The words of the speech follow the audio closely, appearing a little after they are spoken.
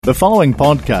The following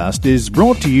podcast is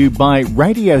brought to you by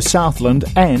Radio Southland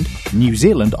and New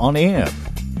Zealand On Air.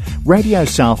 Radio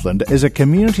Southland is a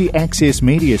community access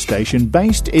media station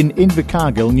based in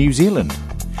Invercargill, New Zealand.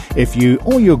 If you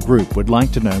or your group would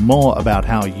like to know more about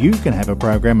how you can have a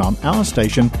program on our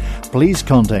station, please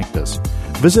contact us.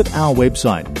 Visit our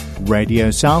website,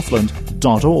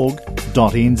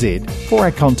 radiosouthland.org.nz, for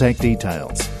our contact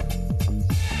details.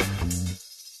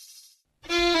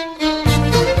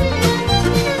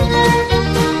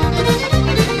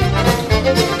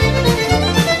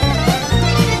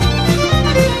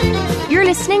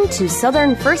 Listening to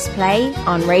Southern First Play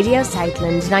on Radio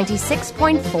Southland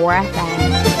 96.4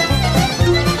 FM.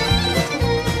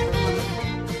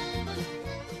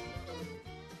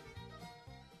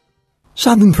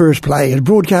 Southern First Play is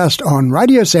broadcast on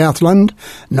Radio Southland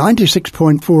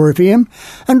 96.4 FM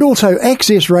and also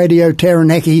Access Radio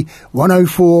Taranaki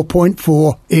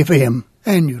 104.4 FM.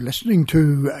 And you're listening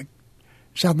to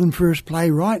Southern First Play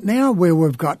right now, where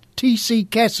we've got T.C.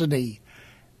 Cassidy.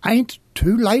 Ain't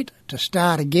Too Late to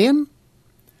Start Again.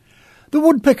 The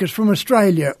Woodpeckers from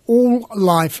Australia, All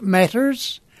Life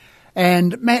Matters.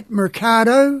 And Matt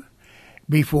Mercado,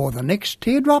 Before the Next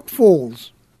Teardrop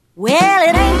Falls. Well,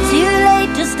 it ain't too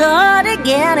late to start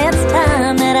again. It's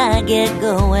time that I get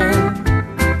going.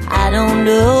 I don't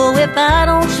know if I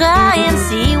don't try and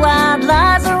see what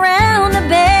lies around the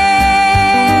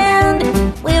bend.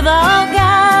 We've all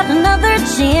got another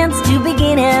chance to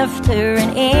begin after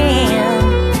an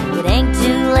end. It ain't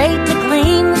too late to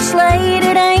clean the slate.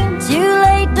 It ain't too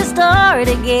late to start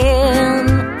again.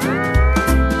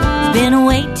 It's been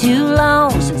way too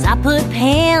long since I put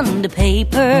pen to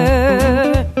paper,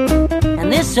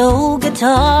 and this old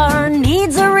guitar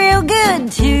needs a real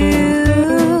good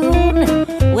tune.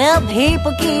 Well,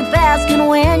 people keep asking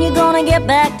when you're gonna get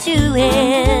back to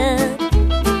it,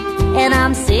 and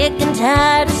I'm sick and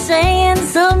tired of saying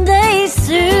someday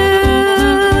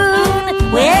soon.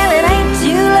 Well, it ain't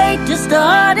too late to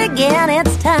start again.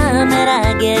 It's time that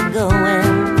I get going.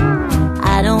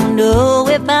 I don't know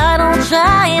if I don't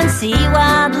try and see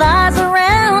what lies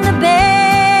around the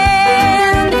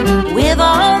bend. We've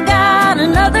all got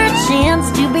another chance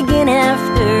to begin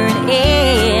after an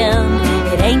end.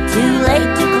 It ain't too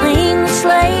late to clean the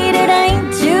slate. It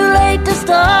ain't too late to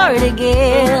start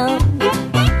again.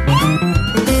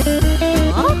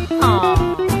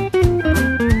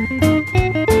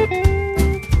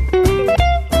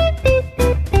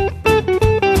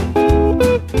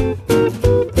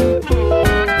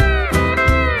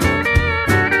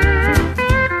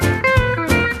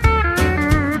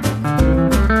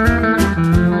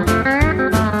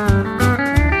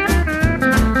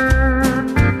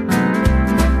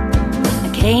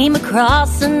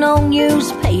 Across an old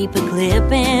newspaper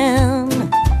clipping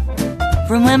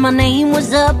from when my name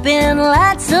was up in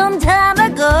lights some time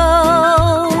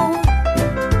ago.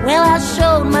 Well, I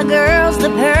showed my girls the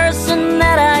person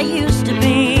that I used to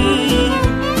be,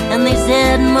 and they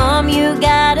said, Mom, you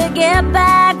gotta get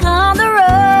back on the road.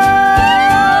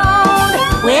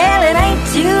 Well, it ain't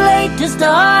too late to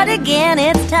start again.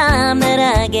 It's time that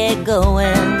I get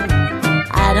going.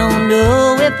 I don't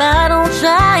know if I don't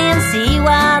try and see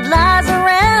what lies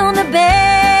around the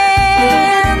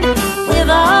bend. We've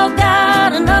all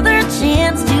got another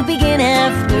chance to begin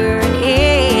after an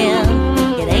end.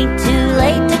 It ain't too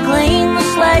late to clean the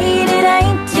slate. It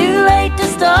ain't too late to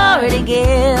start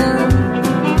again.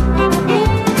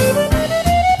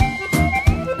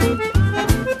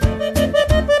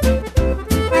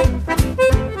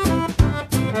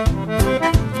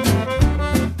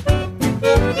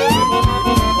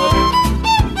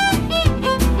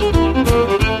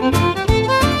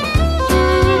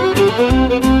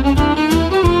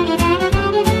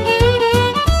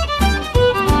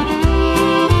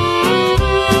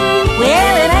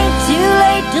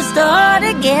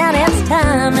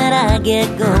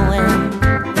 Get going.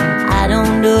 I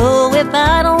don't know if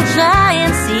I don't try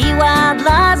and see what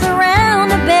lies around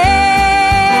the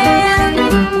bend.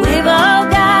 We've all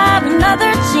got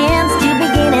another chance to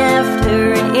begin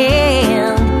after an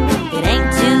end. It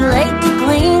ain't too late to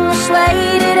clean the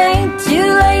slate. It ain't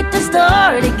too late to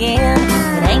start again.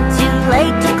 It ain't too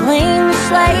late to clean the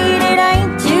slate. It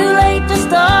ain't too late to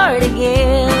start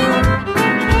again.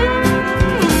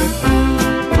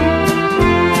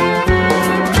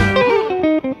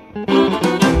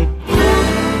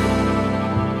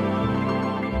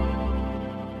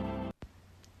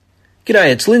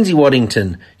 G'day, it's Lindsay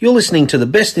Waddington. You're listening to the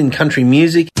best in country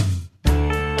music.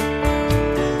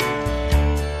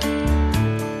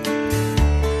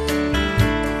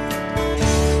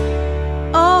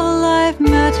 All life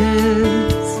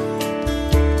matters.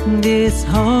 this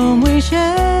home we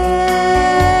share,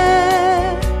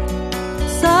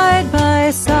 side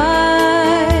by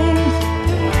side,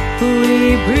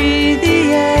 we breathe the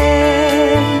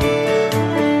air.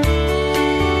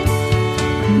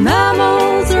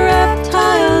 Mammals,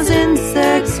 reptiles,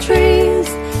 insects, trees,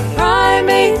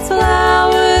 primates,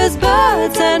 flowers,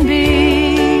 birds and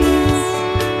bees.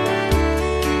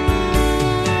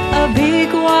 A big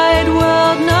wide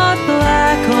world, not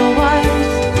black or white,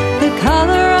 the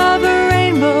color of a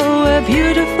rainbow, a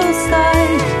beautiful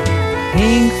sight.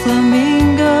 Pink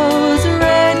flamingos,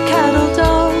 red cattle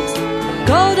dogs,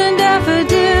 golden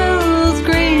daffodils,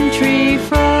 green tree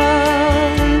frogs.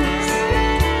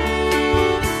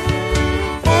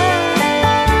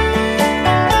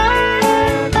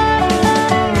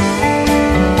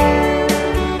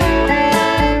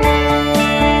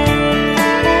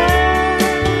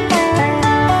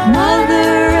 Mother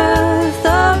Earth, a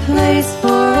place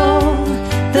for all,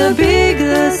 the big,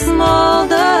 the small,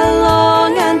 the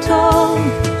long and tall.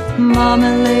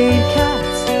 Marmalade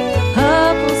cats,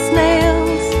 purple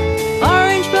snails,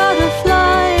 orange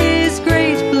butterflies,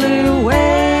 great blue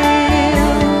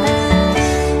whales.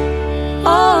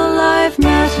 All life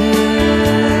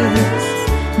matters,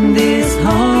 this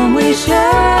home we share,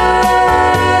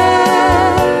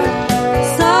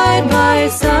 side by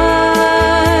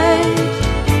side,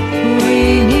 we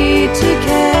need to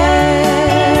care.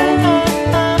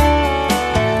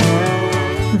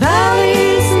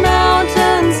 Valleys,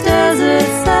 mountains,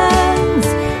 deserts, sands,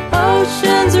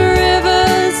 oceans,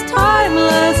 rivers,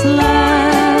 timeless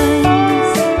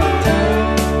lands.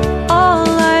 All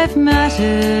life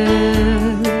matters,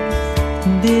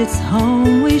 this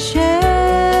home we share,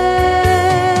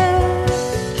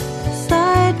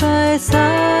 side by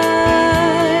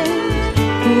side,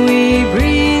 we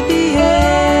breathe the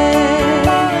air,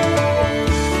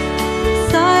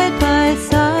 side by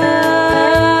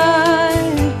side,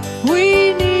 we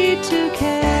need to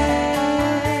care.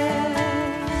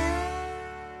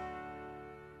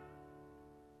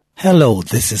 Hello,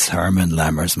 this is Herman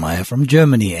Lammersmeyer from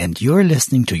Germany, and you're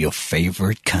listening to your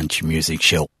favorite country music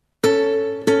show.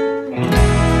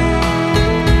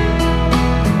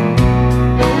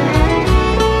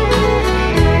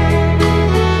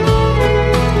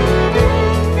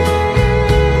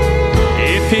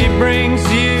 If he brings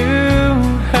you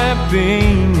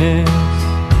happiness,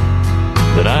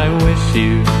 then I wish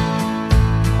you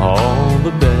all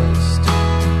the best.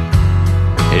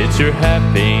 It's your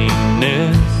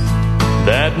happiness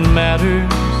that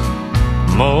matters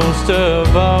most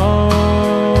of all.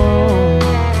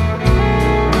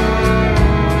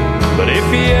 But if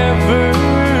he ever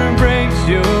breaks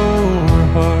your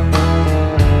heart,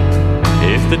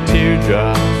 if the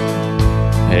teardrops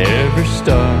ever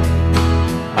start,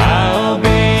 I'll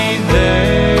be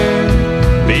there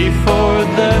before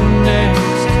the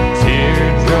next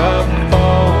teardrop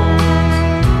falls.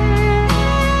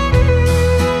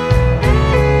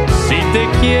 Si te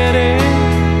quiere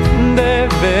de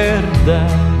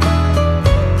verdad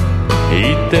y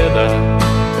te da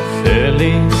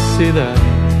felicidad,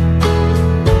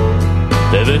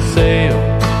 te deseo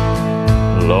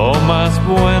lo más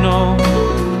bueno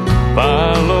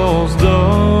para los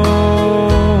dos.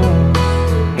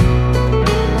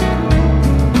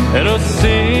 Pero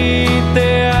si te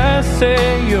hace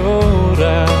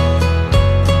llorar,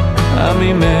 a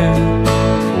mí me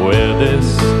puedes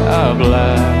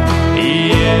hablar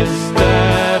y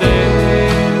estaré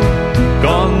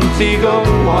contigo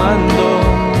cuando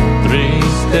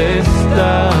triste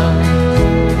estás.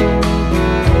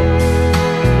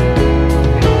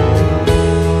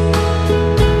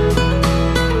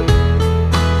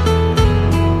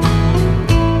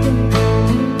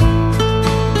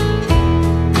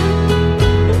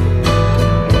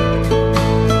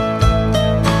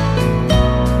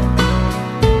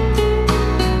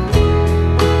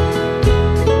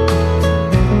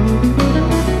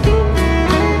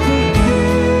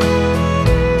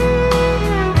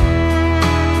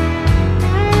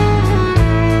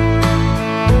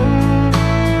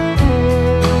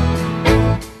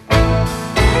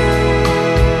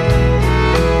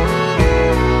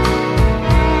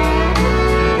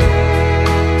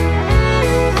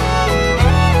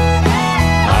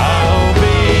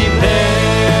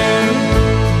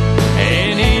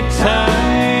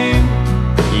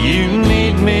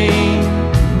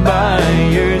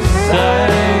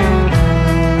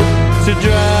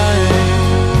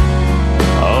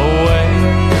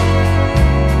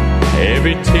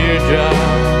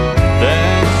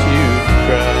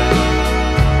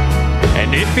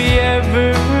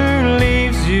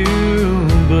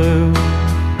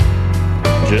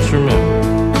 Just remember,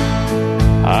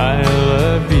 I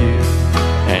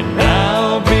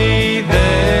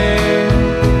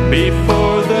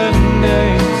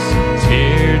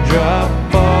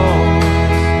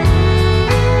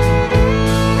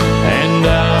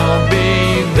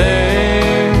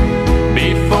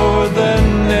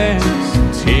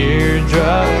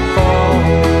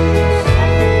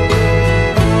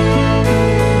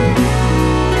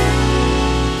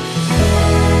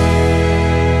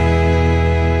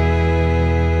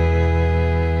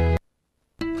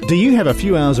Do you have a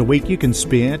few hours a week you can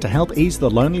spare to help ease the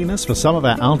loneliness for some of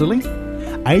our elderly?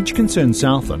 Age Concern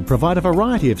Southland provide a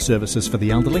variety of services for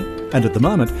the elderly, and at the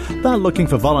moment they're looking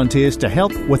for volunteers to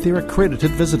help with their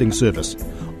accredited visiting service,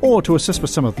 or to assist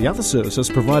with some of the other services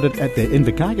provided at their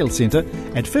Invercargill Centre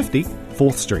at 50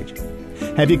 4th Street.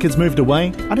 Have your kids moved away?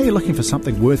 And are you looking for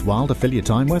something worthwhile to fill your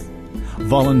time with?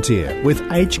 Volunteer with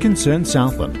Age Concern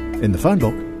Southland in the phone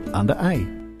book under A.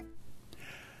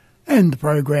 And the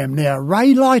program now,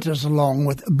 Ray Lighters along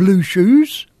with Blue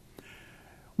Shoes.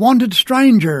 Wanted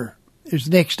Stranger is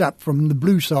next up from the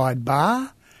Blue Side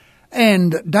Bar,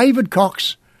 and David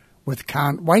Cox with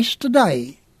Can't Waste a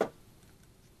Day.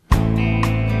 I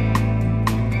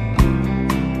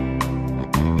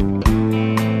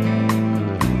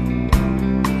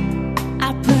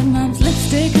put mom's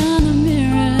lipstick on a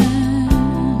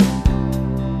mirror,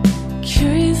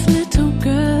 curious little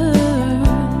girl.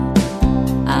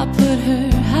 I put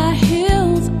her high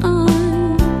heels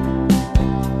on,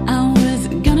 I was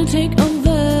gonna take over.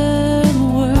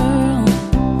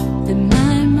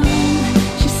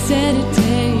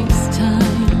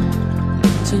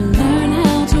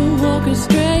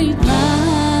 Straight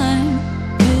line,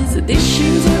 'cause these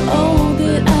shoes are all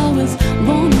that I was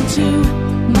born into.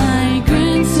 My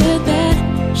grand said that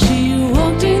she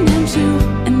walked in them too,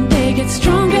 and they get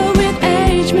stronger with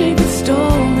age, made with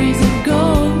stories of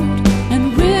gold,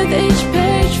 and with each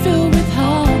page filled with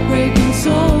heartbreak and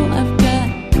soul. I've got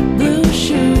blue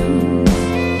shoes,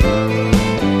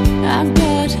 I've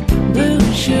got blue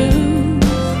shoes.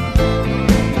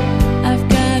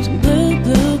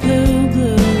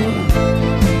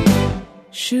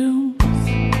 Shoes.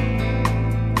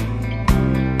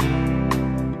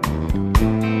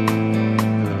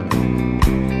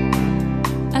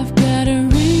 I've got a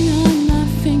ring on my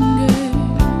finger,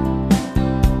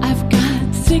 I've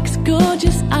got 6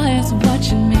 gorgeous eyes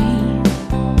watching me,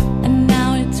 and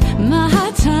now it's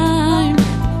my time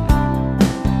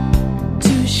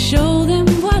to show them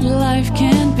what life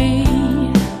can be.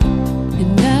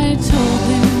 And I told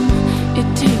them it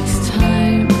takes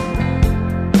time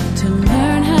to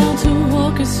learn how to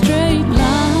walk a straight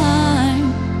line,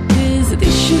 'cause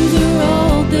these shoes are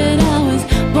all that I was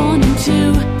born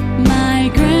into. My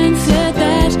grand said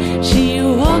that she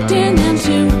walked in them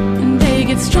too, and they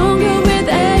get stronger with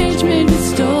age, made with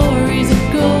stories of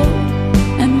gold,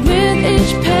 and with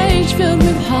each page filled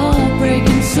with heartbreak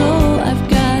and soul. I've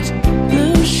got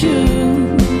blue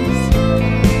shoes,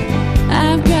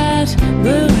 I've got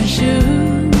blue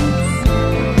shoes.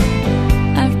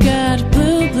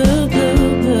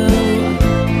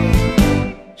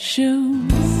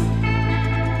 Shoes.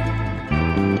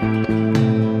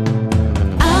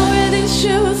 I wear these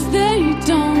shoes, they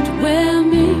don't wear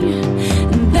me,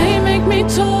 and they make me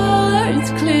taller.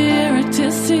 It's clearer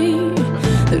to see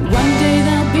that one day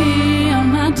they'll be on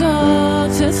my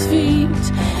daughter's feet,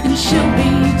 and she'll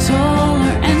be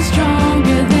taller and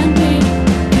stronger than me,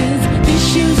 'cause these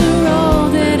shoes are all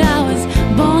that I was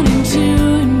born into,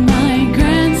 and my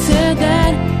grand said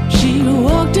that she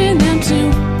walked in them too,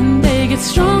 and they get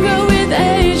stronger with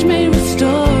age, made with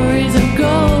stories of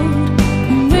gold,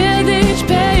 and with each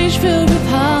page filled with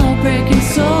heartbreak and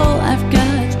soul. I've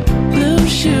got blue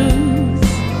shoes,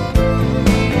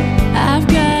 I've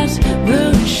got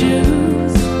blue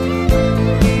shoes,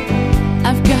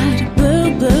 I've got blue,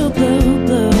 blue, blue,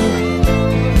 blue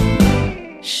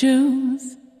shoes.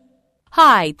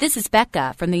 Hi, this is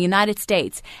Becca from the United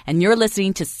States, and you're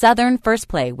listening to Southern First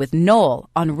Play with Noel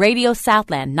on Radio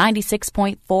Southland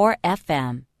 96.4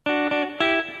 FM.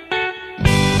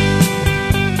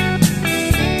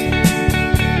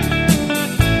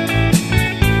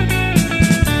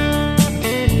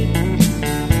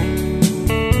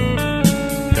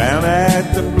 Down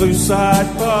at the Blue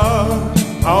Side Bar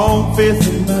on 5th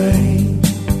and Main,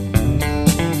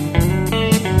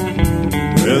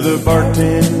 where the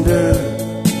bartender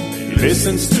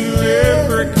listens to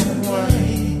every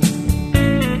complaint.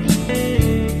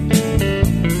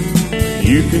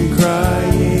 You can cry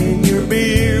in your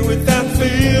beer without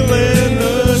feeling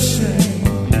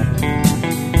ashamed.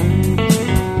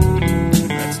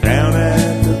 That's down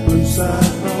at the Blue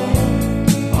Side Bar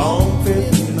on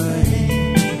 5th and Main.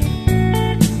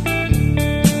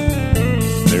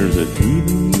 There's a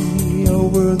TV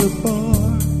over the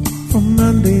bar for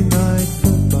Monday night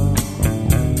football,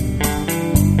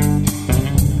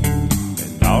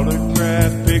 and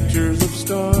autographed pictures of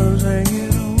stars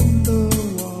hanging on the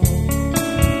wall.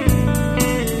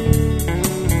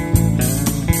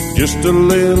 Just a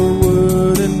little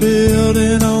wooden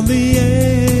building on the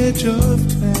edge of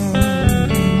town.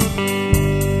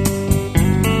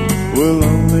 Well,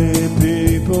 only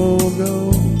people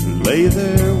go to lay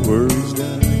their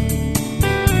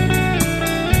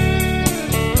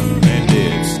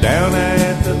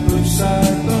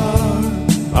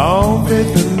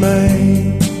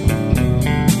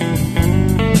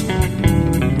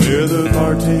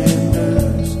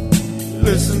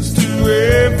listens to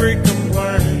every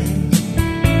complaint.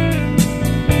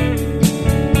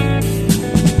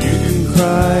 You can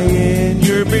cry in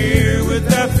your beer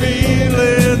without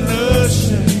feeling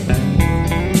ashamed.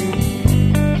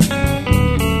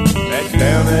 That's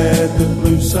down at the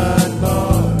Blue Side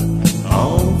Bar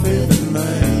on 5th and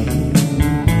Main.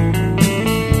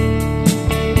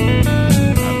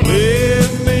 I've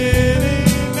lived many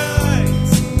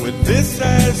nights with this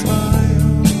as my own.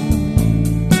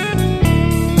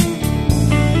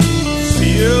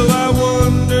 Still I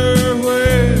wonder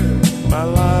where my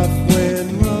life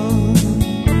went wrong.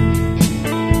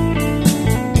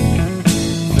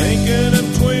 Thinking of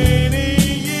 20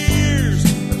 years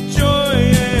of joy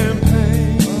and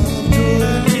pain.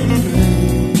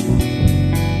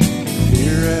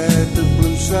 Here at the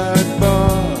Blue Side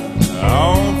Bar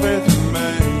on 5th and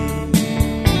Main.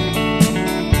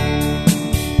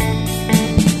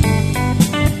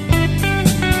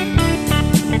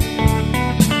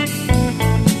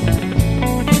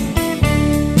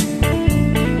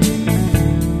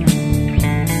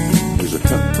 There's a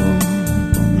couple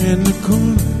in the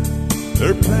corner,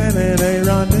 they're planning a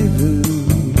rendezvous.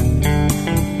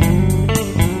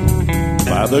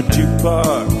 While the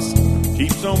jukebox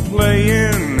keeps on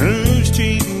playing Who's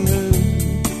Cheating Who.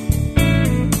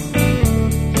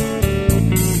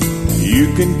 You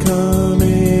can come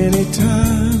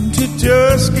anytime to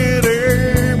just get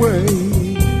airway,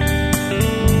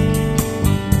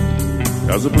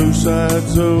 'cause the Blue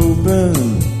Side's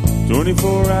open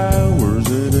 24 hours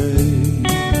a day.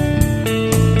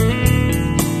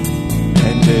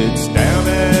 And it's down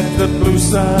at the Blue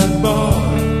Side Bar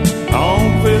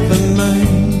on 5th and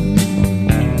Main,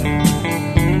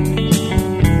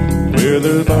 where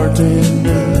the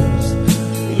bartenders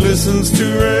listens to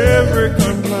every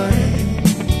complaint.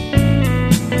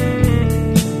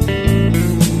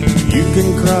 You can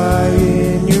cry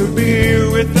in your beer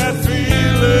without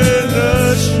feeling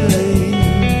ashamed.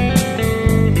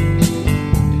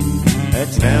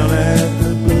 That's down at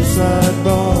the Blue Side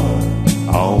Bar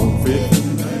on 5th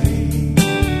and Main.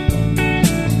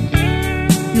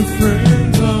 Your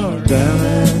friends are down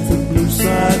at the Blue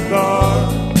Side Bar.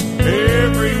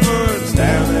 Everyone's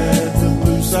down at the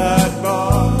Blue Side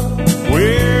Bar.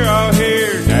 We're all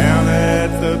here down at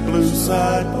the Blue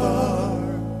Side Bar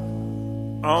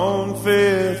on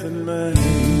 5th and Main.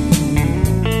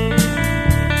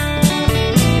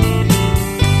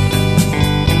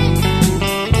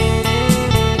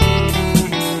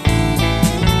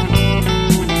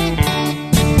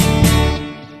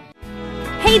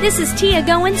 Hey, this is Tia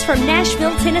Goins from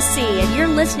Nashville, Tennessee, and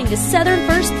you're listening to Southern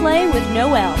First Play with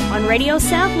Noel on Radio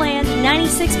Southland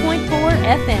 96.4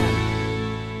 FM.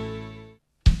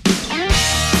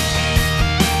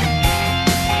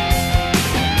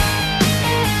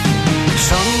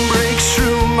 Sun breaks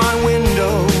through my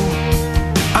window,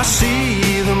 I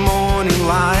see the morning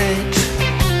light.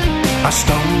 I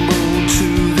stumble to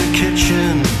the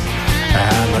kitchen,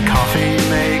 and the coffee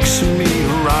makes me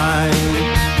right.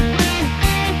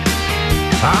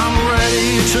 I'm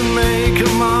ready to make a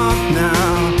mark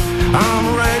now, I'm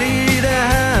ready to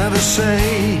have a say.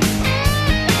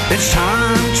 It's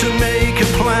time to make a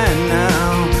plan now,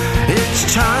 it's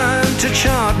time to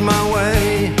chart my way.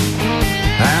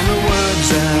 And the words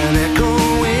that echo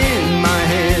in my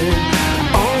head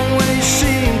always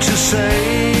seem to say,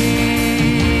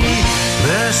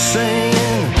 they're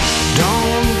saying,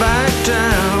 don't back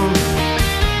down,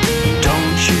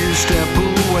 don't you step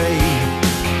away,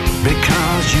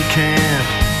 because you can't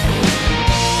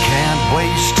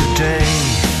waste a day.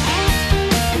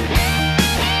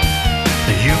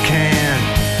 You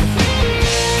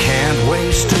can't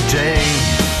waste a day.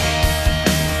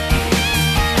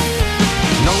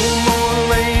 No more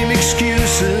lame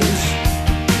excuses,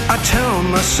 I tell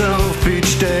myself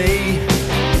each day.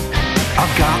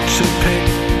 I've got to pick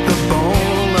the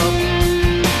ball up,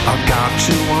 I've got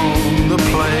to own the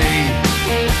play.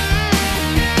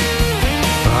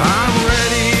 I'm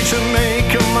ready to make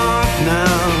a mark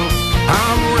now,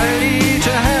 I'm ready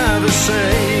to have a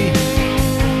say.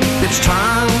 It's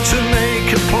time to make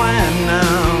a plan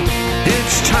now,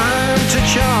 it's time to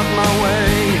chart my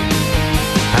way.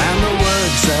 And the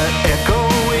words that echo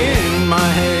in my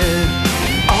head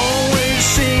always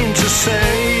seem to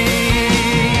say,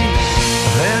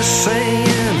 they're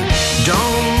saying,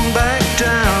 don't back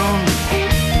down,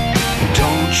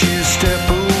 don't you step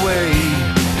away,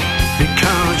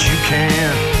 because you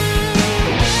can't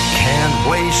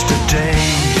waste a day.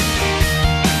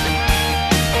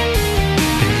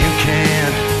 You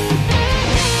can't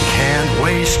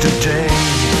waste a day.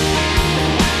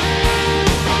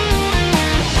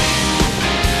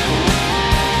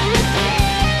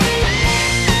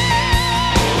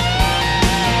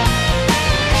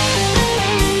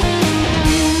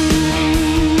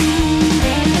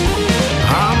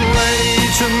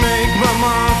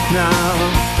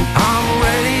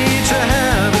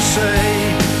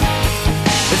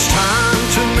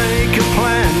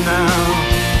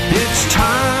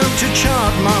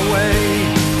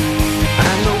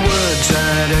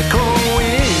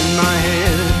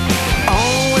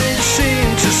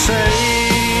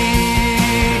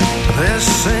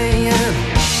 saying,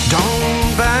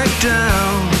 don't back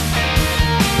down,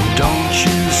 don't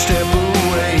you step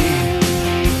away,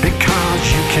 because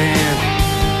you can't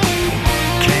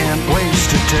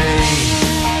waste a day.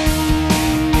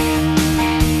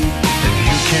 If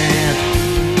you can't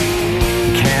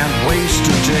waste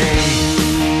a day.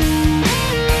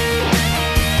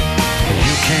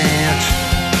 You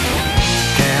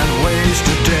can't waste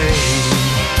a day.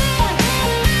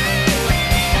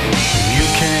 You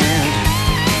can't,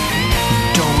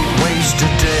 don't waste a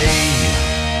day.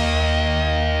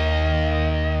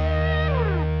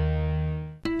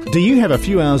 Do you have a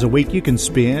few hours a week you can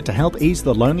spare to help ease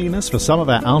the loneliness for some of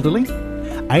our elderly?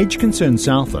 Age Concern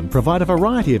Southland provide a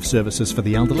variety of services for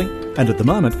the elderly, and at the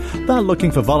moment they're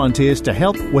looking for volunteers to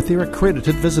help with their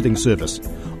accredited visiting service,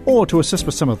 or to assist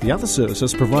with some of the other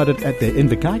services provided at their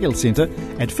Invercargill Centre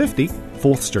at 50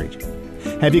 4th Street.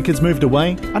 Have your kids moved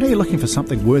away? Are you looking for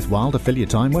something worthwhile to fill your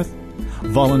time with?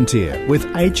 Volunteer with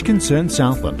Age Concern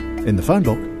Southland in the phone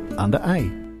book under A.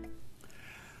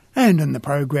 And in the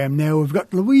program now we've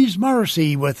got Louise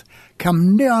Morrissey with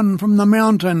Come Down from the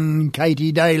Mountain,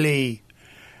 Katie Daly.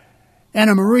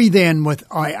 Anna Marie then with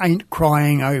I Ain't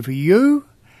Crying Over You.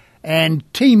 And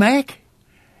T-Mac,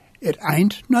 It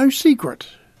Ain't No Secret.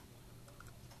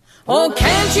 Oh,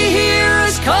 can't you hear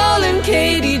us calling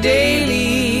Katie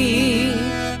Daly?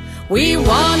 We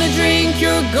want to drink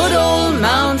your good old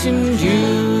Mountain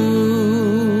Dew.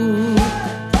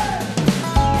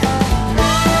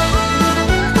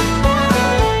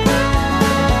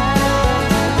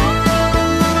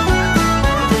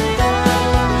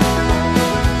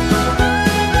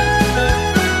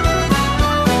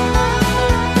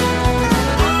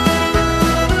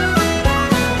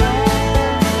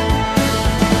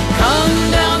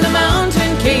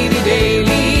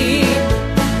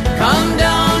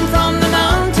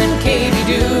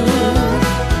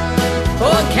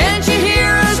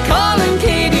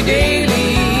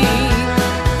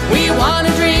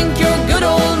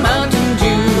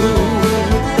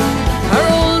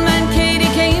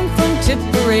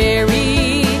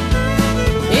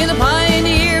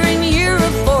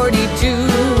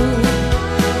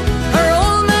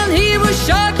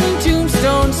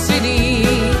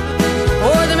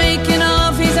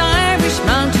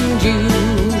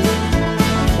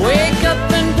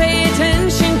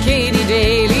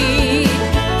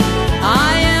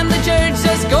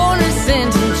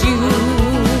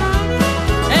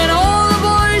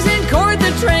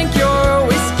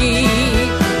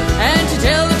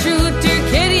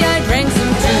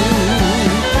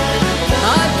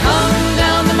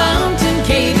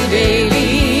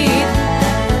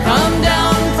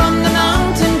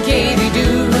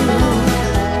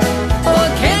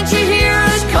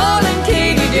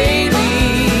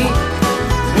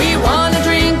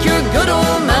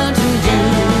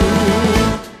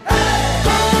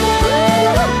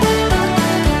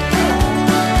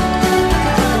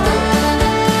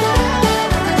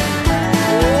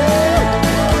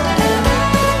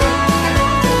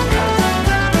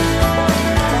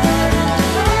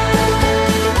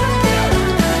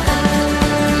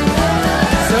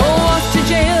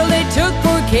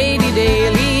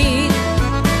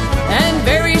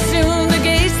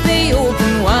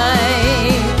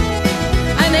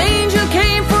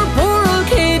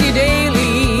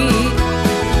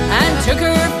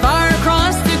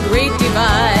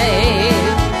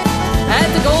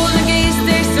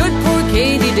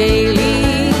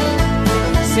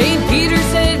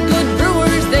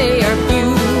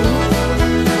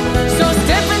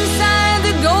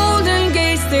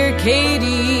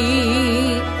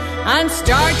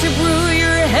 Start to brew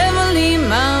your heavenly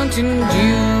Mountain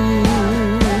Dew.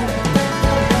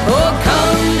 Oh,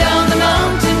 come down the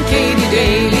mountain, Katie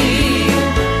Daly.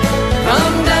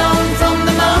 Come down from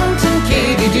the mountain,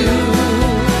 Katie Dew.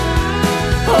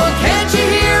 Oh, can't you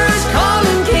hear us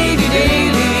calling Katie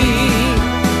Daly?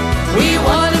 We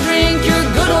want to drink your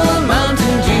good old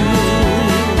Mountain Dew.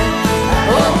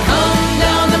 Oh, come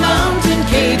down the mountain,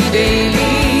 Katie Daly.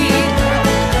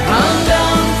 Come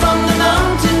down from the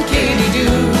mountain, Katie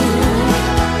Dew.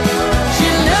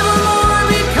 She'll never more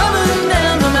be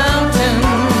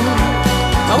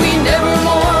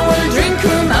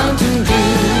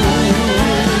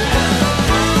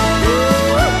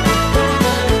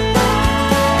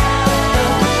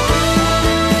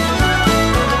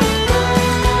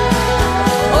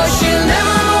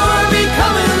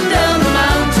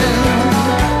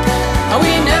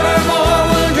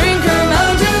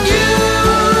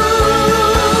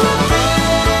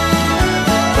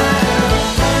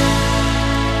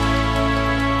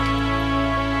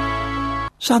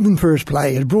Southern First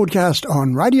Play is broadcast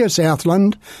on Radio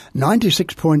Southland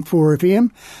 96.4 FM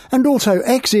and also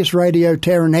Access Radio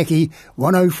Taranaki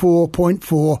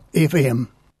 104.4 FM.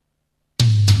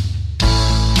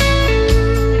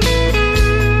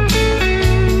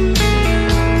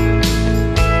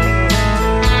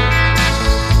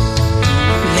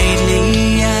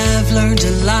 Lately I've learned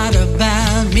a lot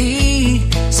about me,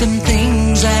 some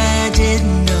things I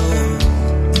didn't know,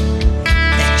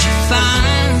 that you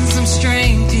find some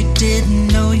strength you didn't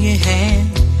know you had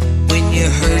when you're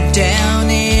hurt down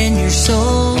in your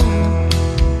soul.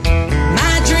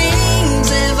 My dreams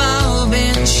have all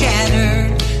been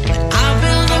shattered, but I'll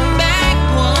build them back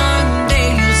one day,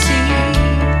 you'll see.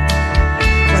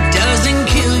 What doesn't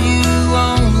kill you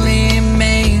only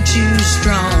makes you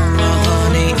strong. Oh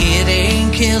honey, it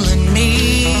ain't killing me.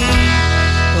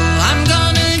 Well, I'm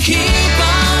gonna keep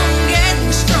on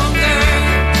getting stronger,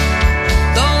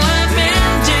 though I've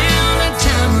been down a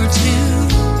time or two.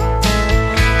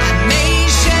 I may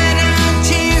shed a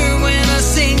tear when I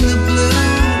sing the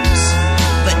blues,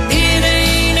 but it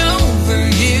ain't over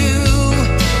you.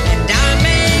 And I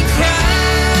may cry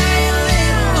a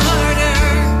little harder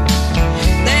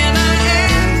than I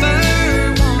ever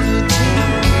wanted to,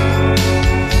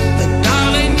 but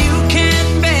darling, you can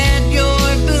bet your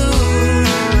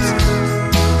boots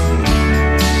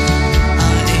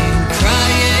I ain't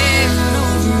crying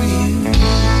over you.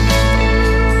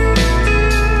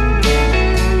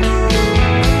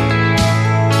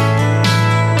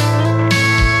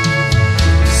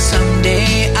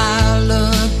 Someday I'll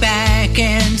look back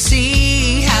and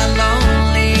see how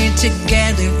lonely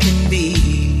together can be.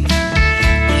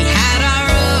 We had our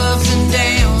ups and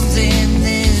downs in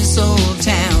this old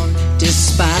town,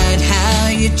 despite how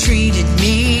you treated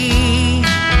me.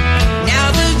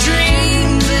 Now the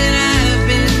dreams that I've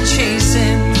been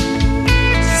chasing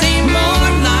seem more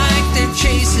like they're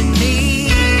chasing me.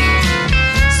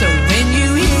 So when you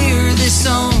hear this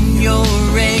on your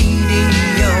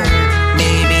radio,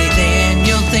 maybe then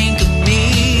you'll think of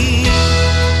me.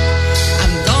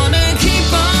 I'm gonna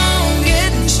keep on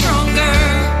getting stronger,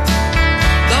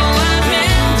 though I've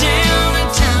been down a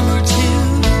time or two.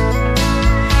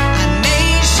 I may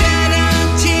shed a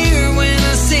tear when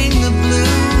I sing the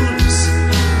blues,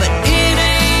 but it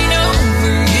ain't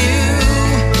over you.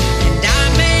 And I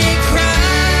may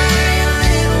cry a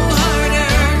little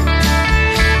harder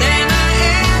than I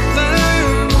ever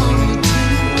wanted to,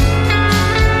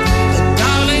 but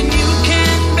darling, you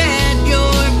can bet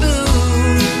your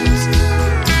boots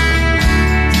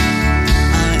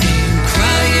I ain't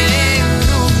crying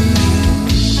over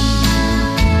you.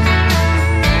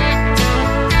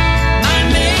 My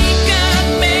makeup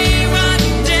may run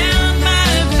down my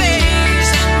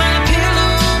face, and my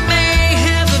pillow may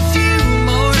have a few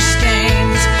more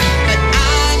stains, but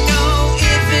I know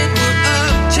if it were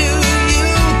up to you,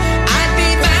 I'd be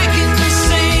back in the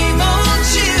same old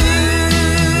shoes.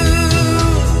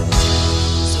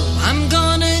 So I'm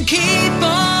gonna keep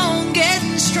on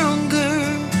getting stronger,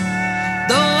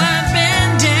 though I've been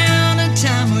down a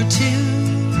time or two.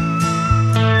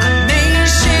 I may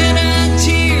shed a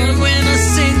tear when I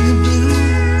sing the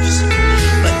blues,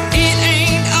 but it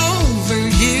ain't over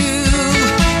you.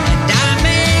 And I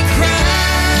may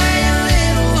cry a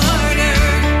little harder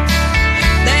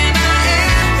than I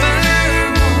ever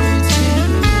wanted to,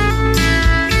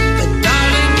 but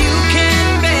darling, you can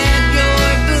bet your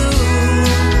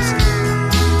boots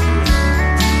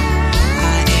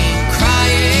I ain't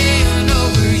crying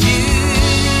over you.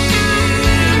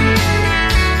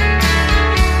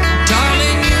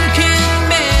 Darling, you can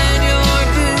bet your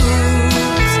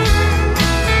boots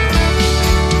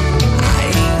I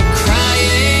ain't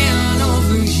crying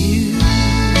over you.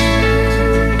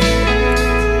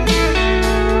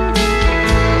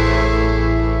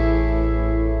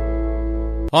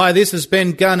 Hi, this is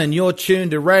Ben Gunn and you're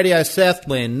tuned to Radio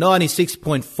Southland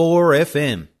 96.4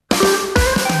 FM.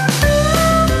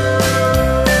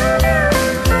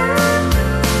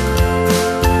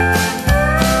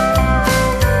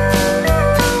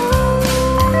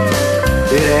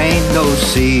 It ain't no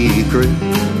secret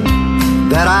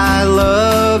that I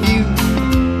love you.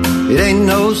 It ain't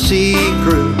no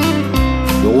secret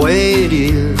the way it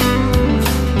is.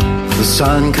 The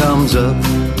sun comes up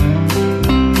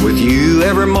with you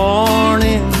every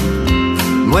morning.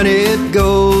 When it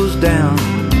goes down,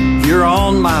 you're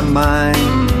on my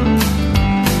mind.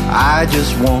 I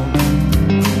just want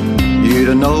you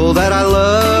to know that I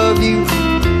love you.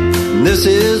 And this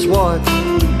is what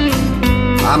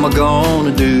I'm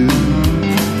gonna do.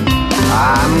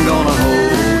 I'm gonna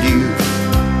hold you,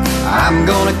 I'm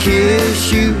gonna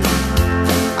kiss you,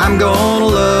 I'm gonna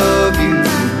love you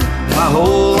my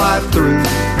whole life through.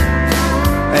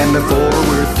 And before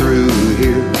we're through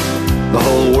here, the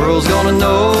whole world's gonna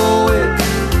know it,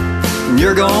 and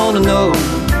you're gonna know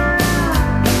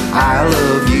I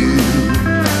love you.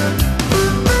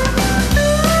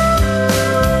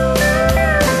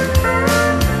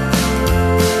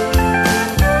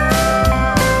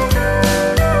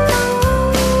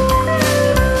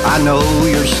 I know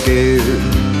you're scared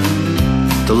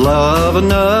to love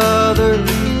another.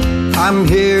 I'm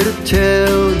here to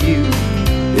tell you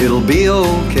it'll be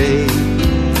okay.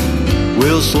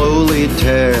 We'll slowly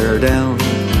tear down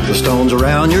the stones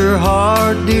around your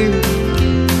heart, dear.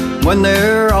 When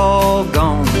they're all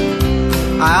gone,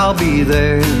 I'll be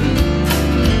there.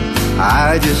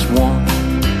 I just want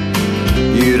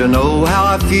you to know how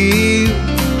I feel,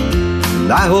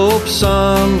 and I hope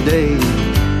someday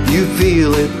you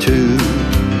feel it too.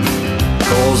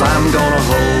 'Cause I'm gonna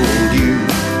hold you,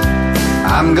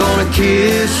 I'm gonna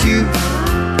kiss you,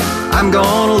 I'm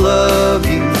gonna love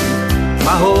you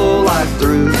my whole life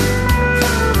through.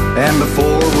 And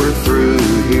before we're through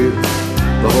here,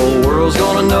 the whole world's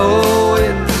gonna know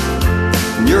it,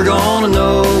 and you're gonna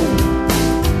know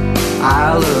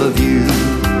I love you.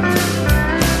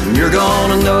 And you're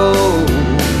gonna know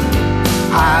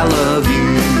I love you.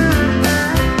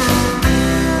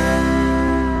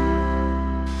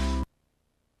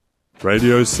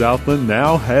 Radio Southland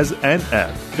now has an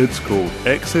app. It's called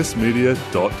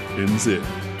accessmedia.nz,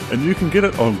 and you can get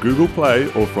it on Google Play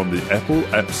or from the Apple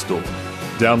App Store.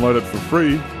 Download it for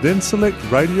free, then select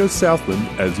Radio Southland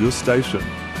as your station.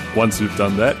 Once you've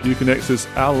done that, you can access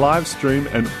our live stream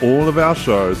and all of our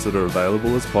shows that are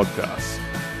available as podcasts.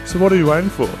 So what are you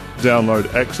waiting for? Download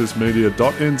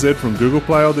accessmedia.nz from Google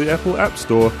Play or the Apple App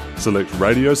Store, select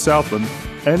Radio Southland,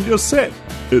 and you're set.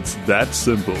 It's that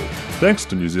simple. Thanks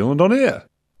to New Zealand On Air.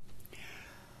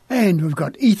 And we've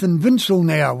got Ethan Vinsel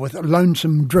now with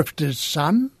Lonesome Drifter's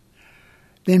Son.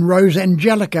 Then Rose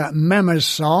Angelica, Mama's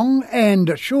Song.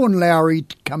 And Sean Lowry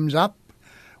comes up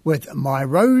with My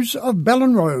Rose of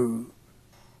Ballinroe.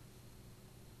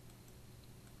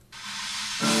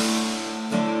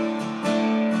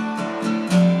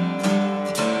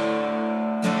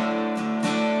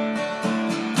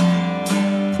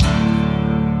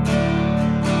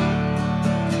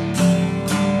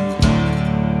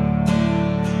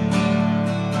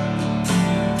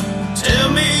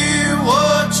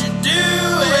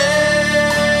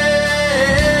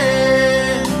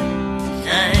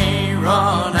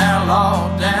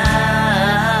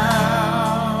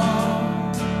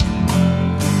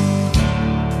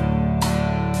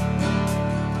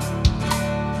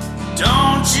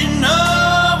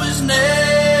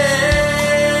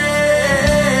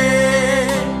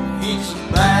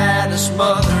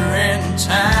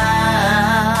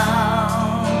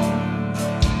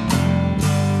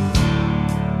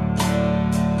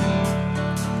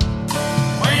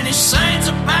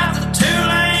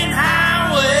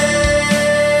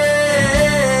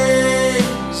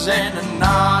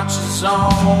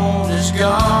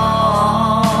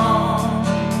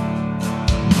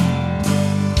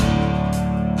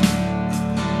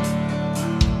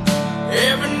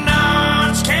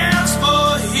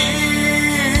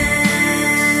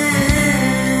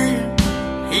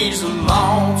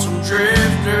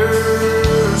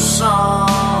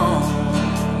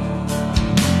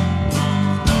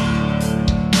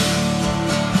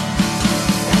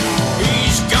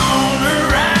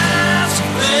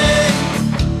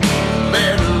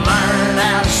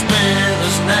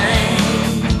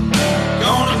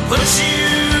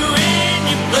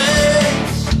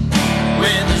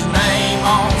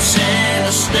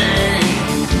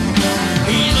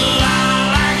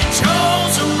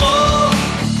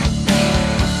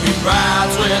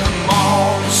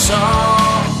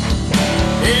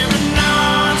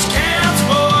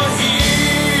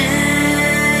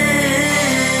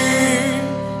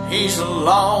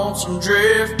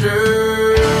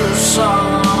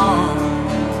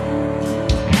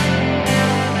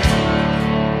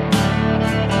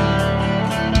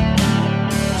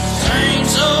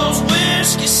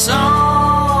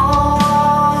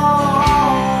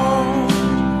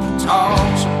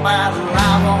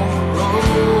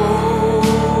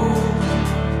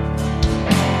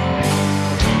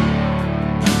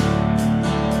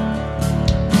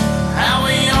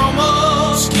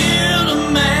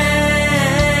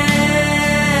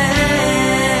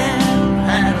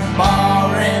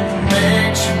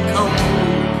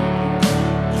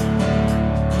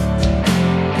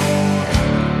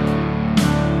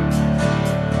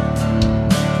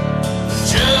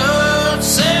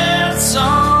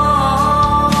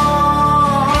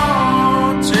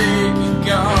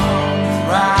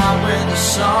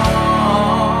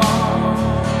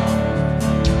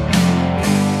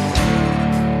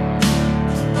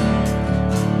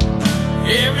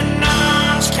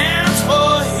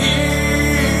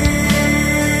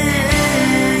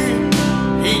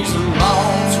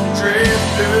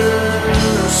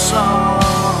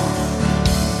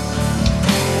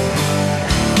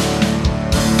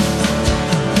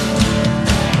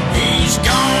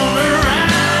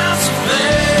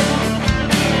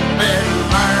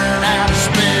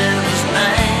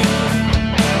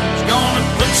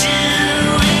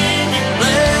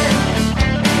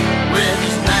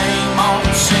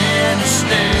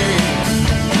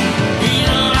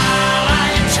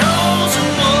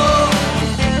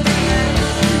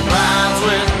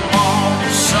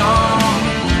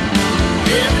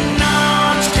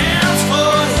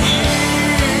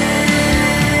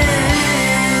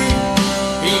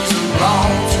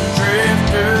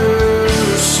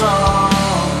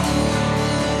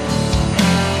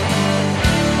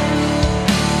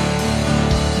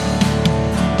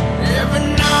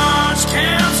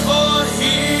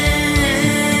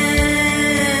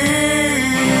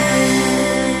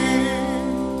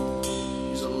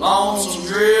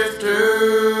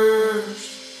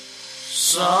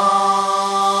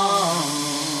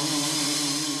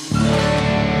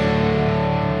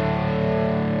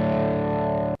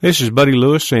 This is Buddy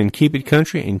Lewis saying keep it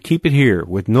country and keep it here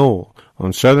with Noel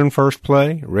on Southern First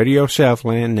Play, Radio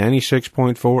Southland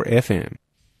 96.4 FM.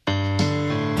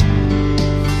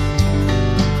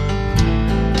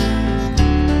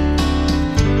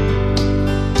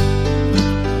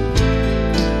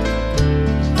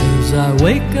 As I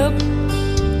wake up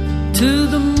to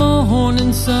the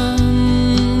morning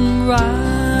sun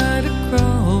right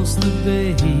across the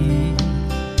bay,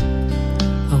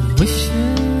 I'm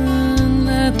wishing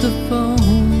that the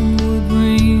phone would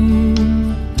ring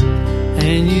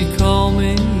and you'd call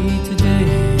me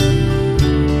today.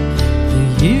 The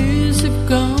years have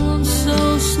gone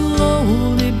so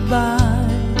slowly by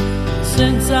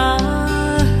since I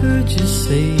heard you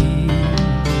say,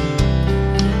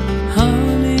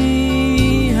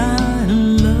 honey, I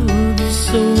love you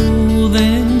so.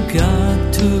 Then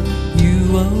God took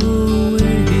you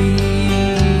away.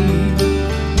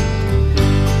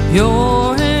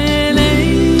 You're an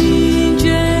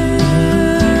angel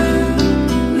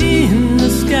in the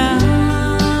sky,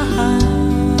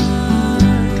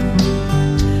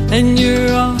 and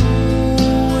you're always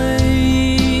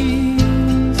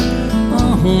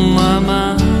on my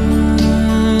mind.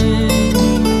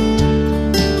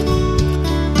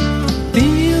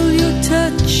 Feel your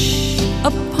touch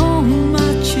upon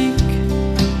my cheek,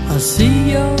 I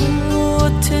see your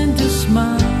tender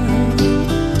smile.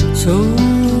 So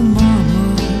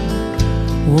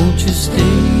won't you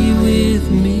stay with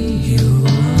me a while?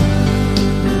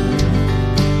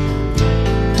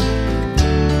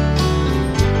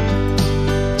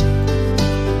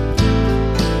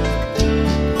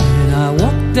 When I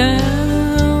walk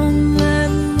down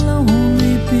that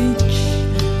lonely beach,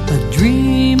 I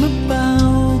dream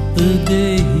about the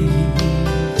days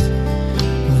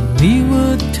when we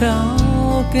would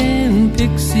talk in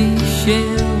pixie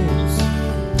shells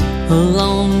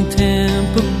along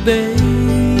Tampa Bay.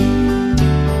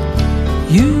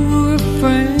 You were a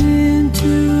friend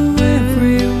to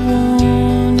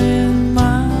everyone and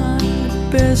my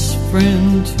best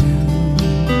friend too.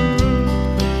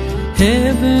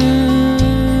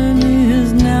 Heaven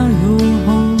is now your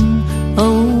home.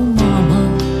 Oh mama,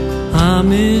 I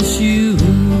miss you.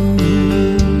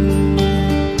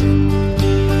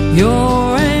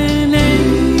 You're an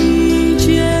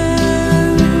angel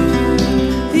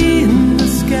in the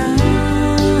sky,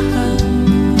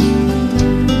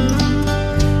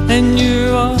 and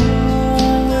you're always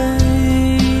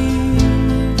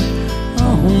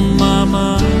on my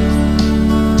mind.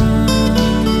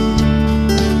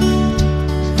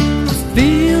 I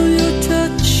feel your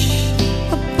touch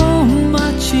upon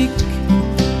my cheek,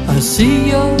 I see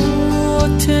your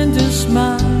tender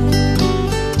smile.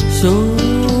 So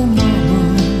mama,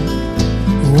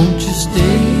 won't you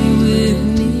stay with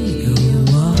me a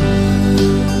while?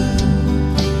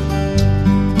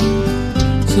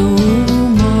 So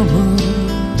mama,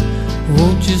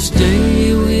 won't you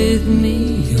stay with me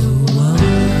a while?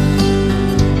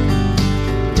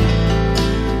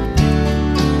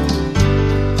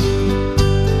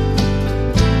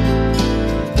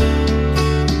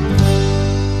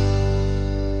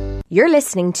 You're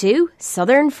listening to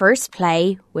Southern First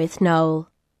Play with Noel.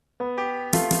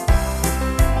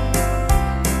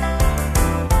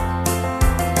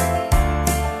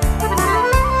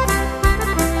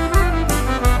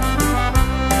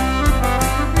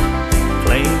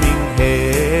 Flaming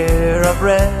hair of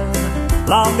red,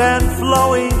 long and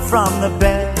flowing from the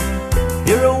bed.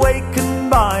 You're awakened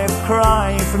by a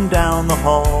cry from down the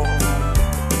hall.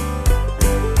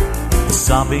 The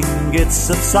sobbing it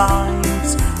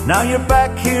subsides. Now you're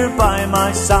back here by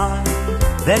my side.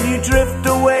 Then you drift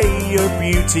away, your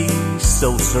beauty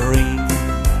so serene.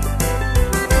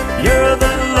 You're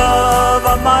the love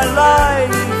of my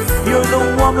life, you're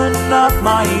the woman of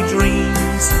my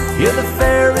dreams. You're the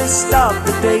fairest of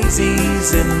the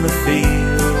daisies in the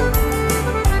field.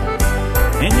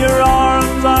 In your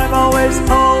arms I'm always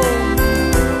home,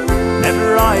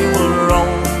 never I will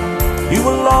roam. You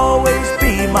will always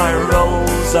be my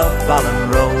rose of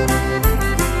Fallon Road.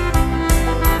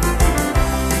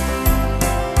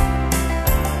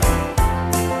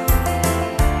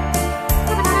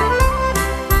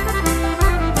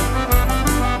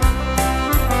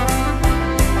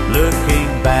 Looking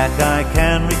back I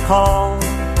can recall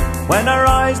when our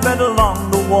eyes met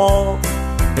along the wall.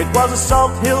 It was a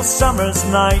Salt Hill summer's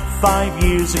night 5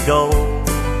 years ago.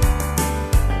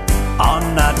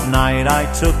 On that night I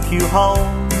took you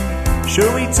home. Sure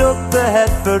we took the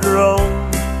Headford Road,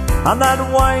 on that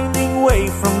winding way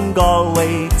from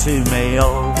Galway to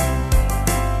Mayo.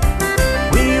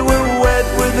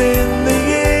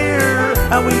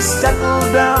 Now we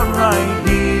settle down right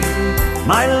here.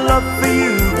 My love for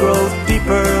you grows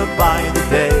deeper by the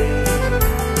day.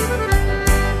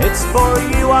 It's for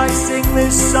you I sing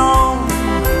this song.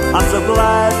 I'm so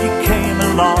glad you came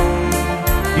along.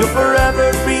 You'll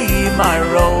forever be my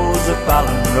Rose of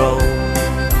Fallon Road.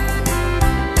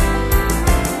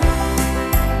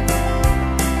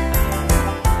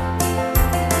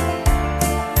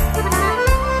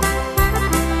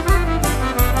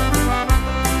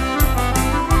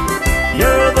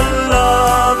 You're the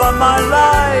love of my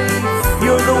life.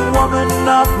 You're the woman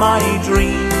of my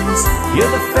dreams. You're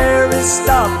the fairest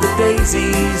of the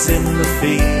daisies in the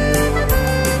field.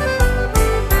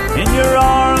 In your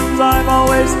arms I'm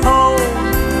always home.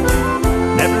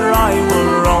 Never I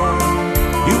will roam.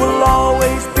 You will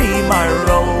always be my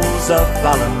Rose of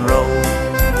Fallon Road.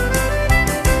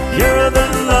 You're the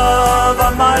love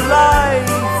of my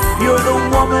life. You're the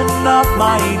woman of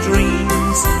my dreams.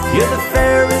 You're the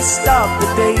fairest of the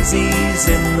daisies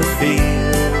in the field.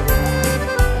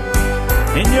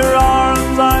 In your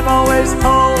arms I'm always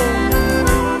home.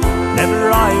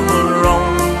 Never I will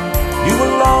roam. You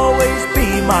will always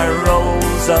be my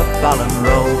Rose of Fallon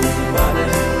Road.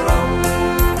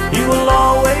 You will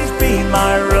always be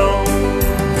my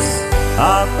Rose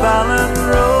of Fallon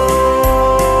Road.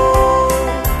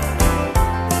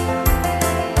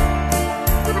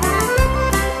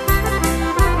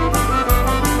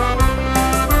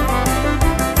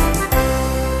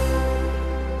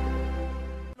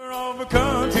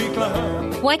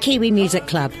 Waikiwi Music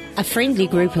Club, a friendly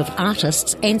group of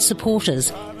artists and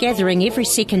supporters gathering every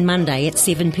second Monday at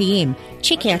 7 p.m.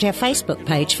 Check out our Facebook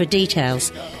page for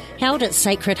details. Held at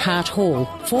Sacred Heart Hall,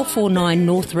 449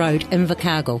 North Road,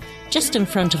 Invercargill, just in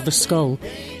front of the school.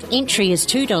 Entry is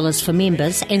 $2 for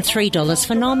members and $3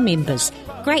 for non-members.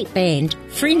 Great band,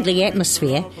 friendly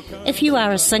atmosphere. If you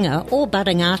are a singer or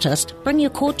budding artist, bring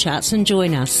your chord charts and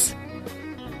join us.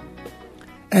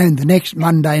 And the next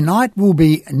Monday night will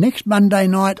be next Monday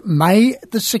night, May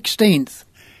the 16th.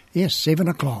 Yes, 7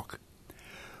 o'clock.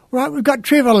 Right, we've got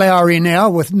Trevor Lowry now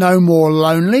with No More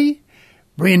Lonely,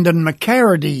 Brendan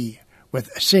McCarady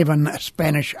with 7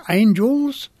 Spanish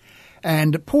Angels,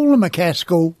 and Paula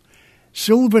McCaskill,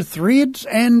 Silver Threads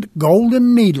and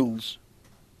Golden Needles.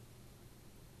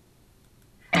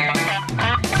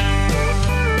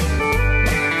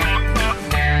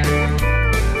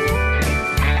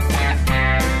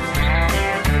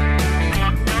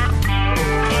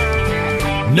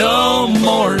 No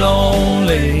more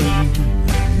lonely,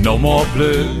 no more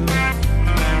blue,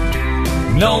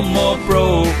 no more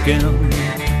broken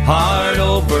heart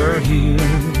over here,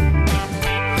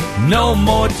 no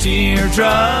more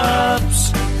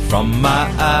teardrops from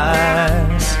my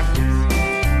eyes.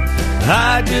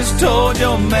 I just told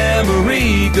your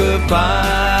memory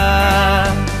goodbye.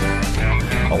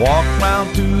 I walked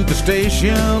round to the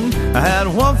station, I had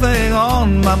one thing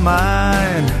on my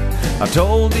mind. I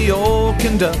told the old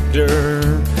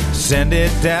conductor, send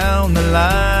it down the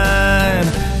line.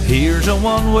 Here's a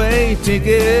one-way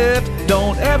ticket,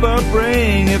 don't ever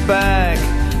bring it back.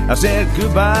 I said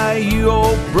goodbye, you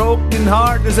old broken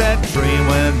heart, as that train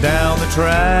went down the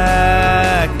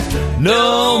track.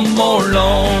 No more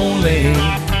lonely,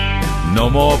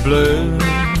 no more blue,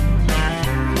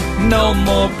 no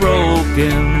more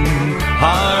broken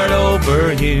heart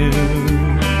over you.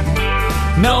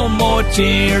 No more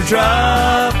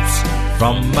teardrops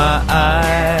from my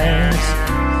eyes.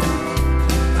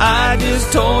 I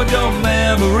just told your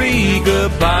memory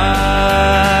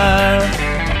goodbye.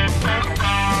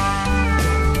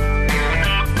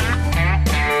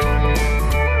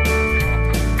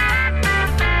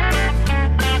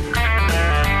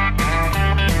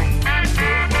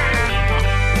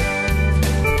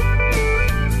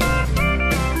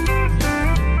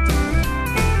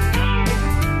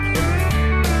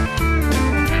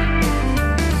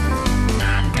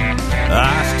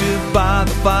 By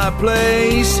the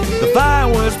fireplace, the fire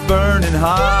was burning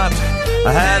hot.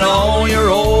 I had all your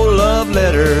old love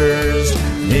letters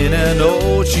in an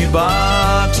old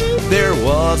shoebox. There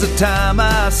was a time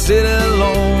I sit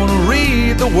alone and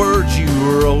read the words you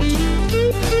wrote,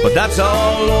 but that's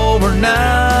all over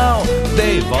now.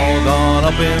 They've all gone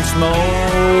up in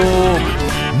smoke.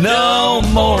 No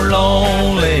more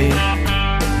lonely,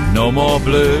 no more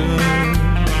blue,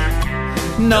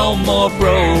 no more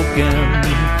broken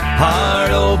heart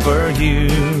over you.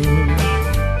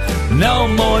 No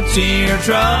more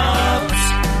teardrops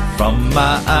from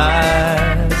my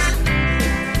eyes.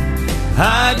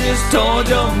 I just told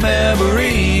your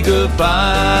memory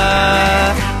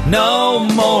goodbye. No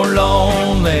more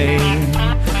lonely,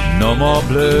 no more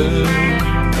blue,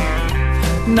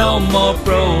 no more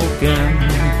broken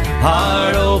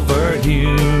heart over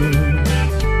you.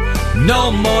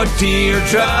 No more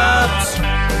teardrops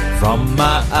from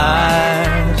my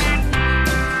eyes.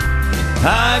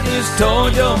 I just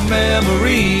told your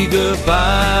memory goodbye.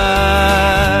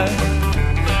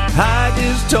 I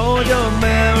just told your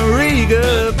memory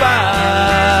goodbye.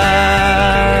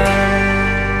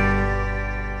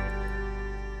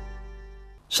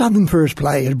 Southern First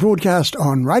Play is broadcast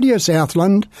on Radio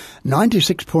Southland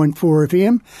 96.4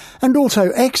 FM and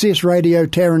also Access Radio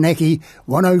Taranaki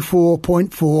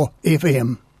 104.4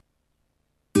 FM.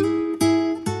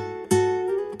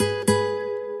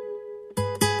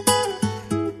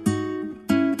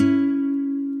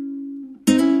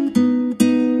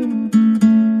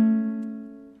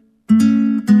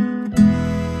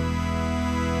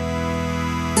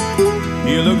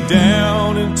 He looked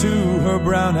down into her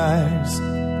brown eyes,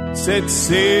 said,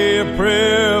 say a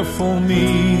prayer for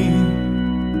me.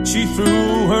 She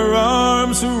threw her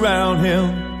arms around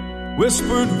him,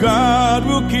 whispered, God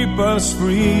will keep us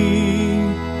free.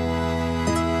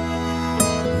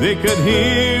 They could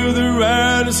hear the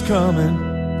riders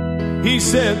coming. He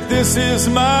said, this is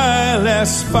my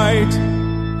last fight.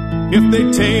 If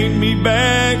they take me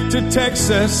back to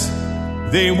Texas,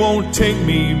 they won't take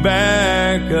me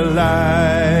back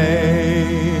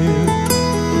alive.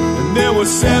 There were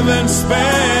 7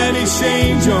 Spanish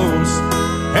angels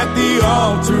at the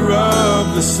altar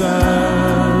of the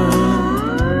sun.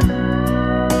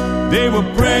 They were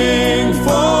praying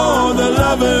for the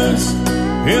lovers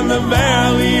in the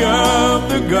valley of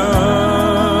the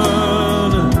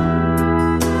gun.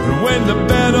 And when the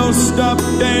battle stopped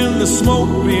and the smoke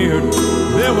cleared,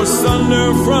 there was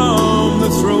thunder from the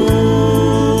throne.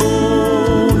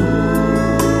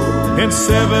 And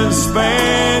 7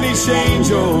 Spanish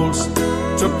angels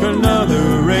took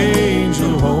another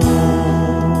angel home.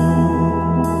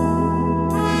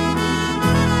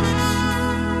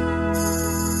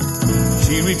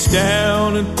 She reached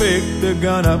down and picked the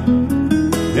gun up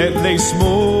that lay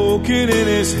smoking in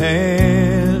his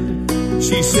hand.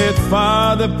 She said,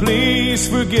 Father, please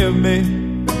forgive me.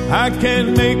 I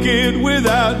can't make it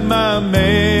without my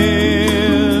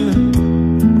man.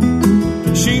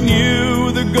 She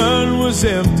knew the gun was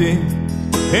empty,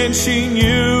 and she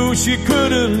knew she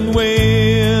couldn't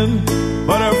win.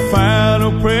 But her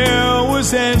final prayer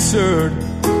was answered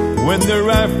when the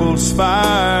rifles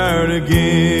fired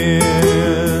again.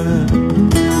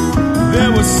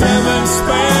 There were 7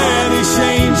 Spanish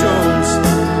angels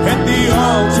at the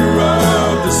altar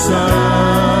of the sun.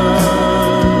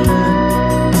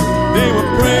 They were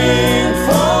praying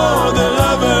for the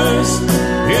lovers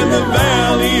in the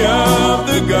valley of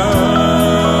the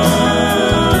gun.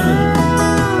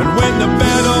 And when the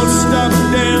battle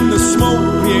stopped and the smoke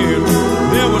cleared,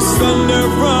 there was thunder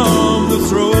from the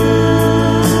throne.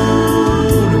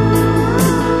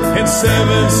 And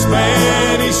 7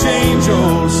 Spanish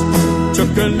angels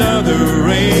took another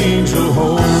angel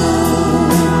home.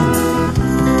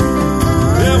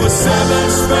 There were 7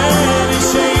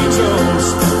 Spanish angels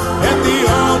at the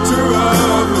altar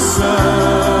of the sun.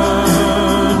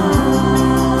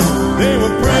 They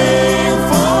were praying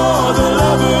for the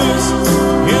lovers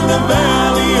in the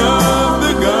valley of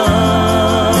the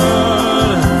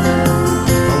gun.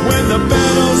 When the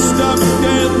battle stopped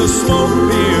and the smoke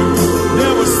cleared,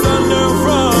 there was thunder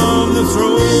from the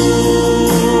throne.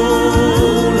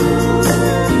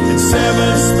 And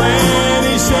 7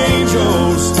 Spanish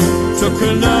angels took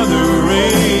another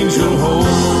angel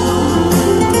home.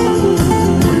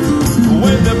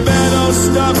 When the battle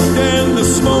stopped and the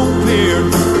smoke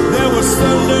cleared, there was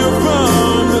thunder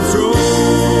from the throne.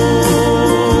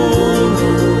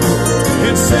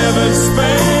 And 7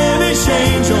 Spanish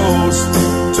angels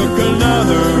took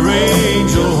another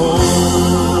angel home.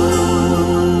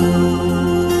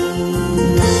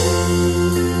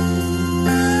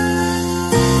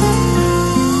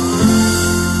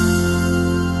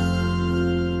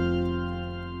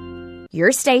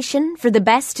 Your station for the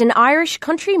best in Irish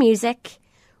country music.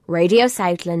 Radio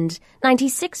Southland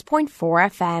 96.4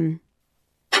 FM.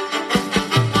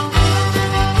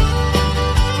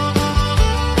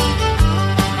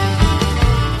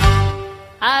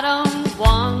 I don't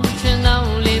want an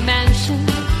lonely mansion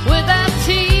with a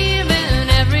TV in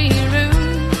every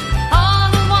room. All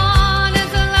I want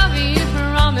is a love you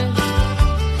promise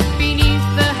beneath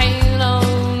the halo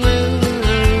moon.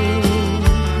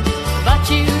 But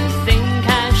you think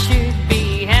I should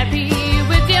be happy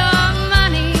with your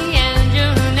money and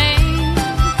your name,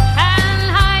 and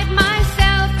hide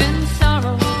myself in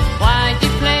sorrow. Why'd you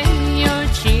play your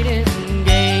cheating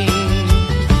game?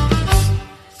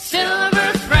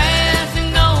 Silver thread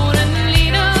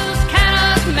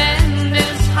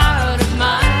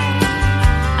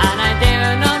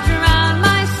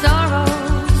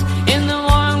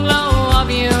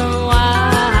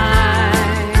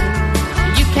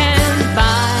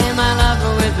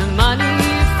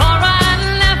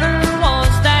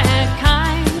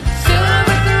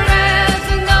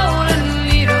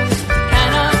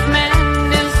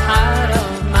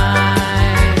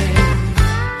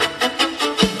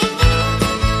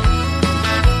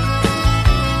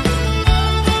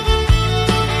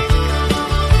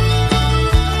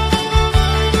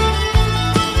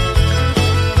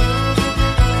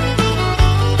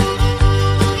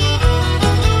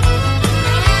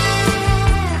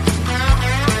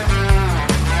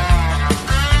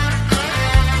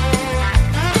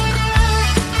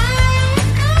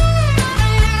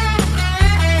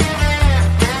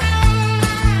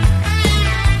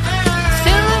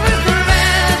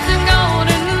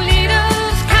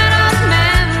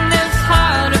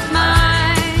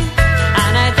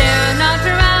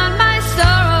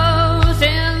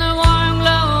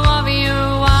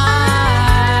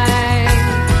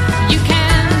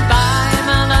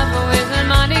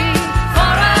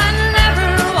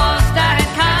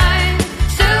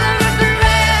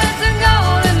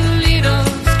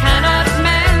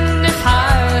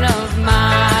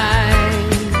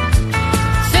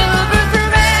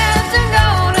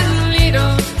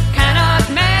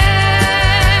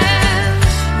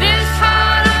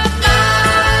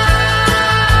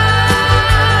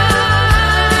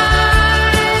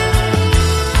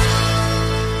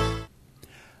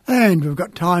we've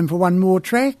got time for one more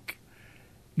track.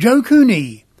 Joe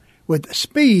Cooney with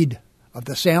Speed of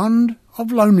the Sound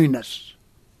of Loneliness.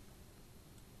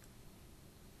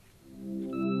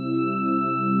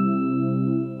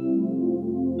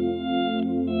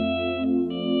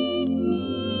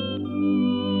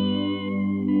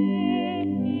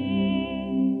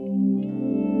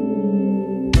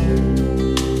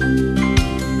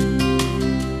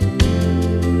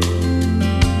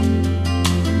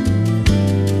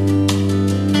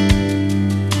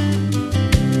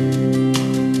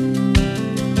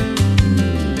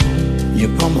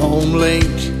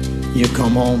 You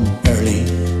come home early.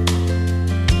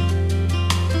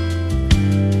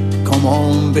 Come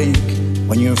home big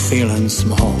when you're feeling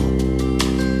small.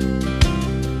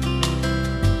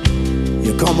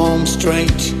 You come home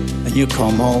straight and you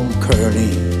come home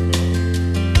curly.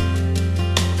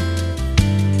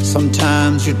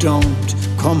 Sometimes you don't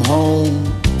come home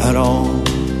at all.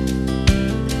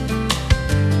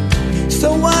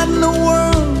 So what in the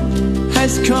world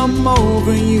has come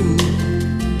over you?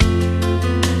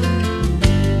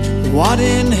 What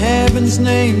in heaven's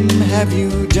name have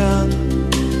you done?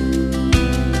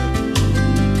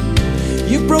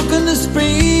 You've broken the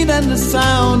speed and the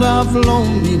sound of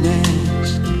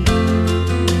loneliness.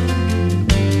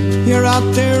 You're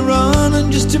out there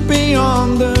running just to be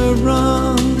on the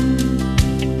run.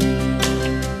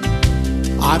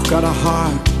 I've got a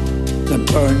heart that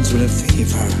burns with a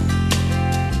fever.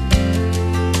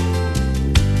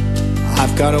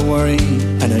 I've got a worry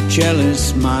and a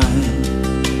jealous mind.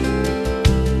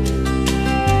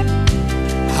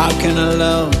 How can a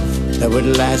love that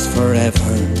would last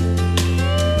forever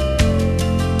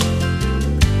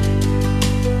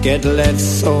get left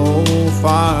so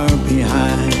far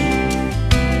behind?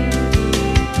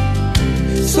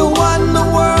 So what in the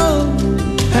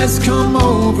world has come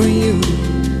over you?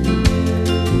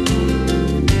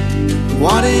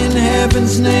 What in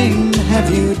heaven's name have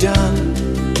you done?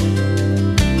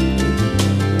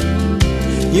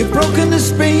 You've broken the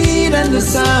speed and the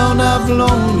sound of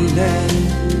loneliness.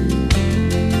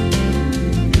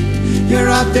 You're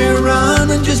out there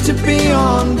running just to be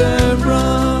on the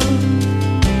run.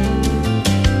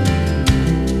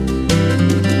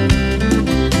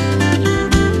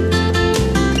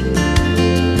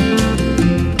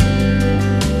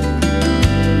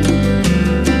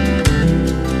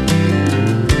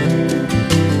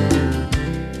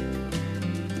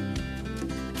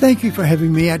 Thank you for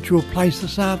having me at your place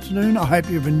this afternoon. I hope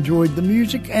you've enjoyed the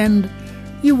music, and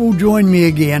you will join me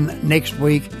again next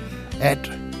week at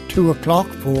 2 o'clock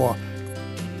for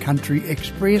Country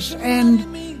Express and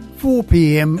 4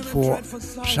 p.m. for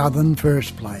Southern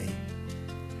First Play.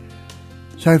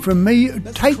 So from me,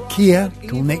 take care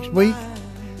till next week,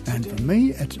 and from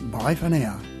me, it's bye for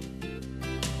now.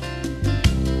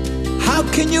 How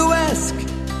can you ask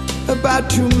about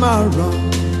tomorrow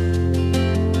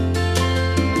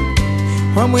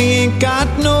when we ain't got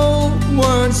no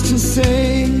words to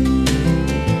say?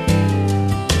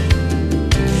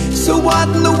 So what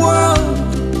in the world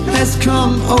has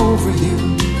come over you?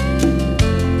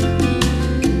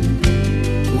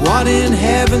 What in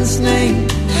heaven's name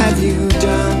have you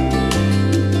done?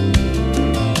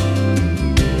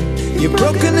 You've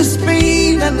broken the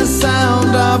speed and the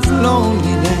sound of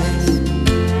loneliness.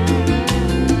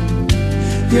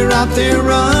 You're out there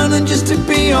running just to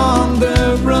be on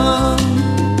the run.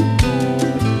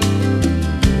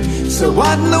 So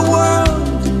what in the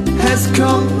world has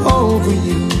come over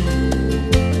you?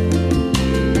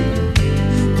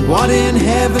 What in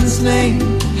heaven's name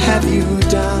have you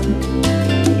done?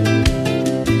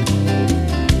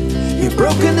 You've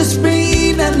broken the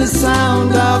speed and the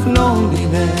sound of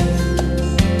loneliness.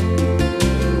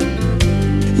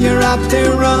 You're out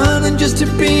there running just to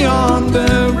be on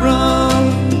the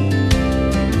run.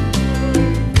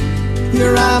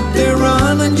 You're out there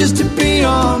running just to be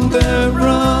on the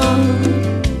run.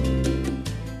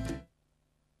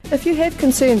 If you have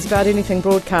concerns about anything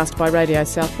broadcast by Radio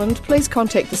Southland, please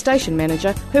contact the station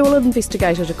manager, who will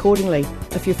investigate it accordingly.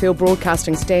 If you feel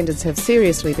broadcasting standards have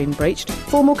seriously been breached,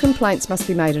 formal complaints must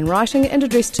be made in writing and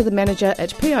addressed to the manager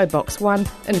at PO Box 1,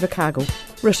 Invercargill.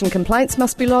 Written complaints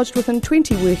must be lodged within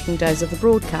 20 working days of the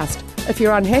broadcast. If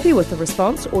you're unhappy with the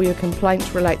response or your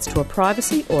complaint relates to a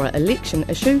privacy or election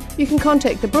issue, you can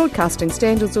contact the Broadcasting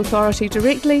Standards Authority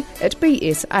directly at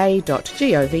bsa.govt.nz.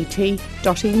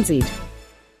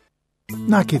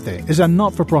 Ngakite is a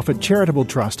not-for-profit charitable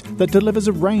trust that delivers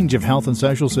a range of health and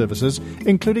social services,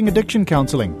 including addiction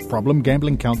counselling, problem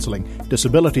gambling counselling,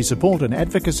 disability support and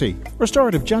advocacy,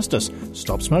 restorative justice,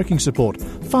 stop smoking support,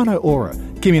 whānau ora,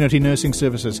 community nursing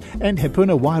services, and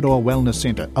Hepuna Wairoa Wellness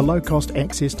Centre, a low-cost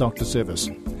access doctor service.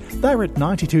 They're at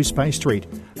 92 Space Street.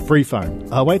 Free phone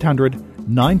 0800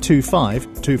 925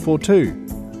 242.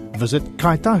 Visit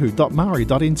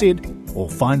kaitahu.maori.nz or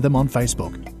find them on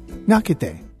Facebook.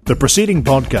 Ngakite. The preceding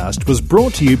podcast was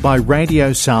brought to you by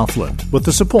Radio Southland with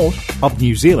the support of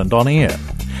New Zealand On Air.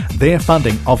 Their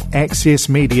funding of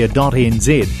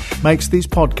accessmedia.nz makes these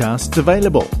podcasts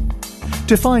available.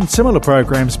 To find similar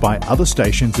programs by other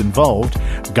stations involved,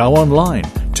 go online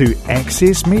to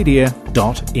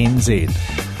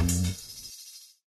accessmedia.nz.